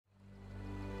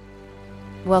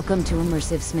Welcome to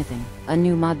Immersive Smithing, a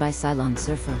new mod by Cylon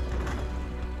Surfer.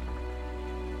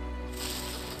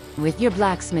 With your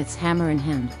blacksmith's hammer in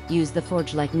hand, use the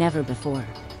forge like never before.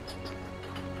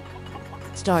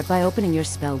 Start by opening your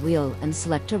spell wheel and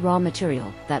select a raw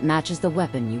material that matches the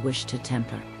weapon you wish to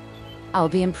temper. I'll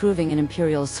be improving an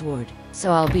Imperial sword,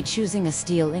 so I'll be choosing a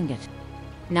steel ingot.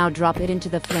 Now drop it into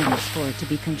the flames for it to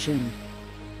be consumed.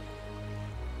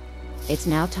 It's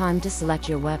now time to select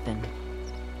your weapon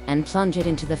and plunge it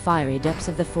into the fiery depths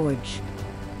of the forge.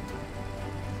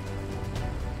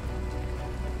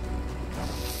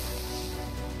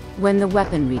 When the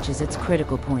weapon reaches its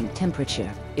critical point temperature,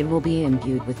 it will be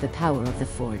imbued with the power of the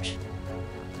forge.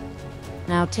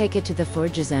 Now take it to the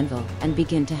forge's anvil and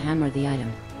begin to hammer the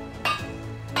item.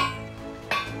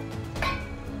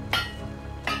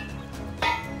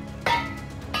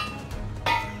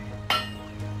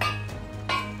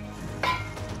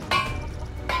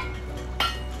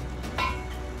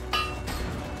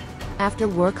 After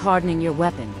work hardening your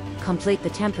weapon, complete the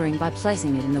tempering by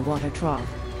placing it in the water trough.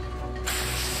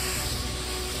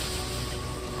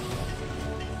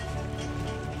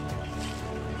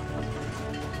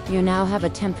 You now have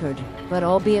a tempered, but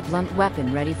albeit blunt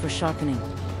weapon ready for sharpening.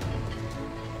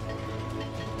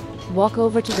 Walk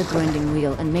over to the grinding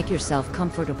wheel and make yourself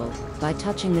comfortable by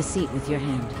touching the seat with your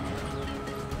hand.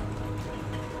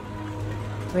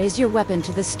 Raise your weapon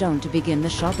to the stone to begin the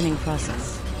sharpening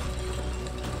process.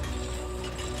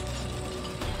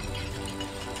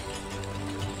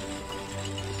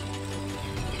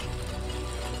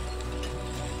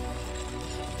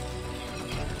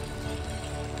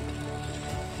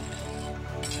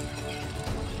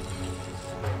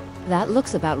 That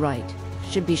looks about right.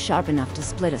 Should be sharp enough to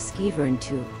split a skeever in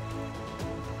two.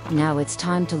 Now it's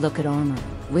time to look at armor.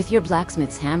 With your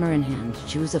blacksmith's hammer in hand,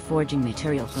 choose a forging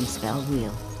material from spell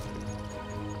wheel.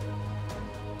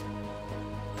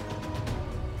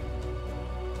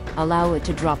 Allow it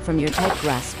to drop from your tight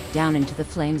grasp down into the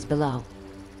flames below.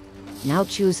 Now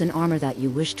choose an armor that you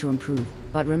wish to improve,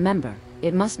 but remember,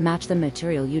 it must match the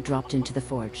material you dropped into the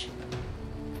forge.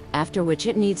 After which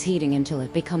it needs heating until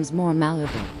it becomes more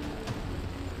malleable.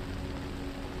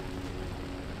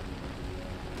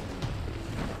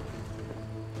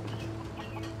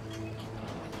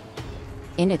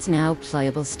 In its now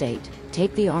pliable state,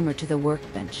 take the armor to the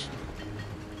workbench.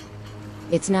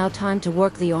 It's now time to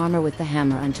work the armor with the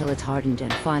hammer until it's hardened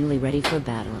and finally ready for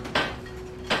battle.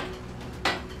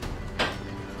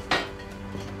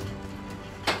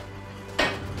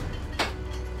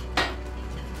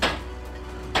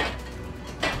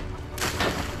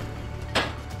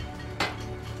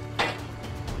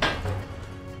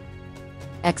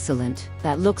 Excellent,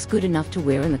 that looks good enough to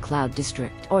wear in the Cloud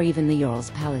District or even the Jarl's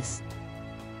Palace.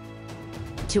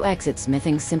 To exit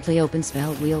smithing, simply open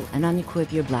spell wheel and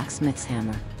unequip your blacksmith's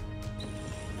hammer.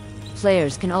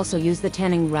 Players can also use the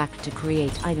tanning rack to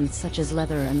create items such as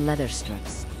leather and leather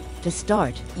strips. To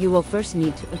start, you will first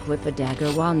need to equip a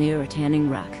dagger while near a tanning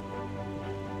rack.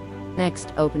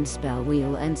 Next, open spell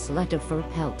wheel and select a fur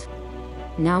pelt.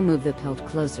 Now move the pelt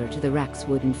closer to the rack's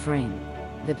wooden frame.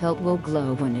 The pelt will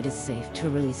glow when it is safe to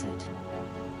release it.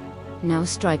 Now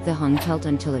strike the hung pelt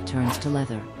until it turns to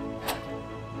leather.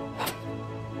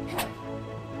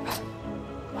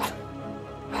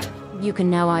 You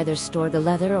can now either store the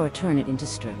leather or turn it into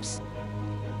strips.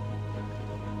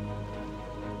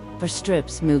 For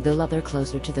strips, move the leather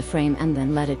closer to the frame and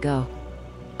then let it go.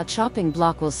 A chopping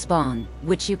block will spawn,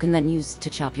 which you can then use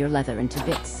to chop your leather into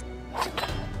bits.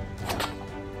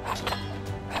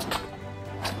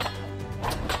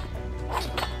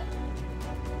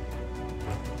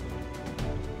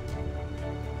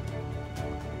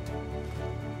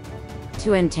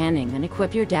 To end tanning, and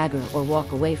equip your dagger or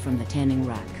walk away from the tanning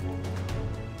rack.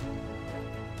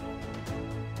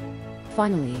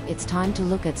 Finally, it's time to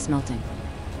look at smelting.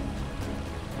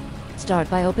 Start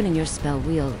by opening your spell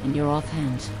wheel in your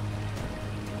offhand.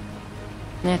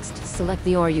 Next, select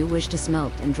the ore you wish to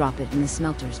smelt and drop it in the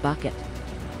smelter's bucket.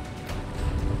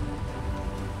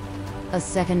 A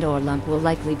second ore lump will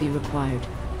likely be required.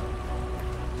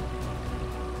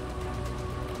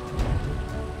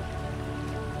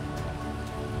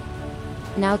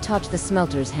 Now touch the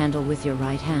smelter's handle with your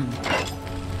right hand.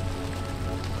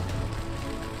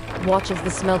 Watch as the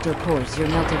smelter pours your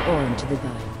melted ore into the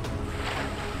vat.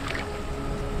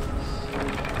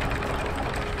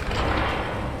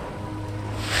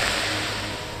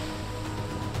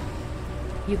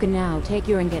 You can now take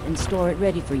your ingot and store it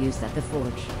ready for use at the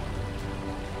forge.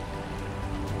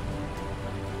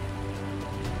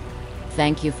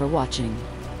 Thank you for watching.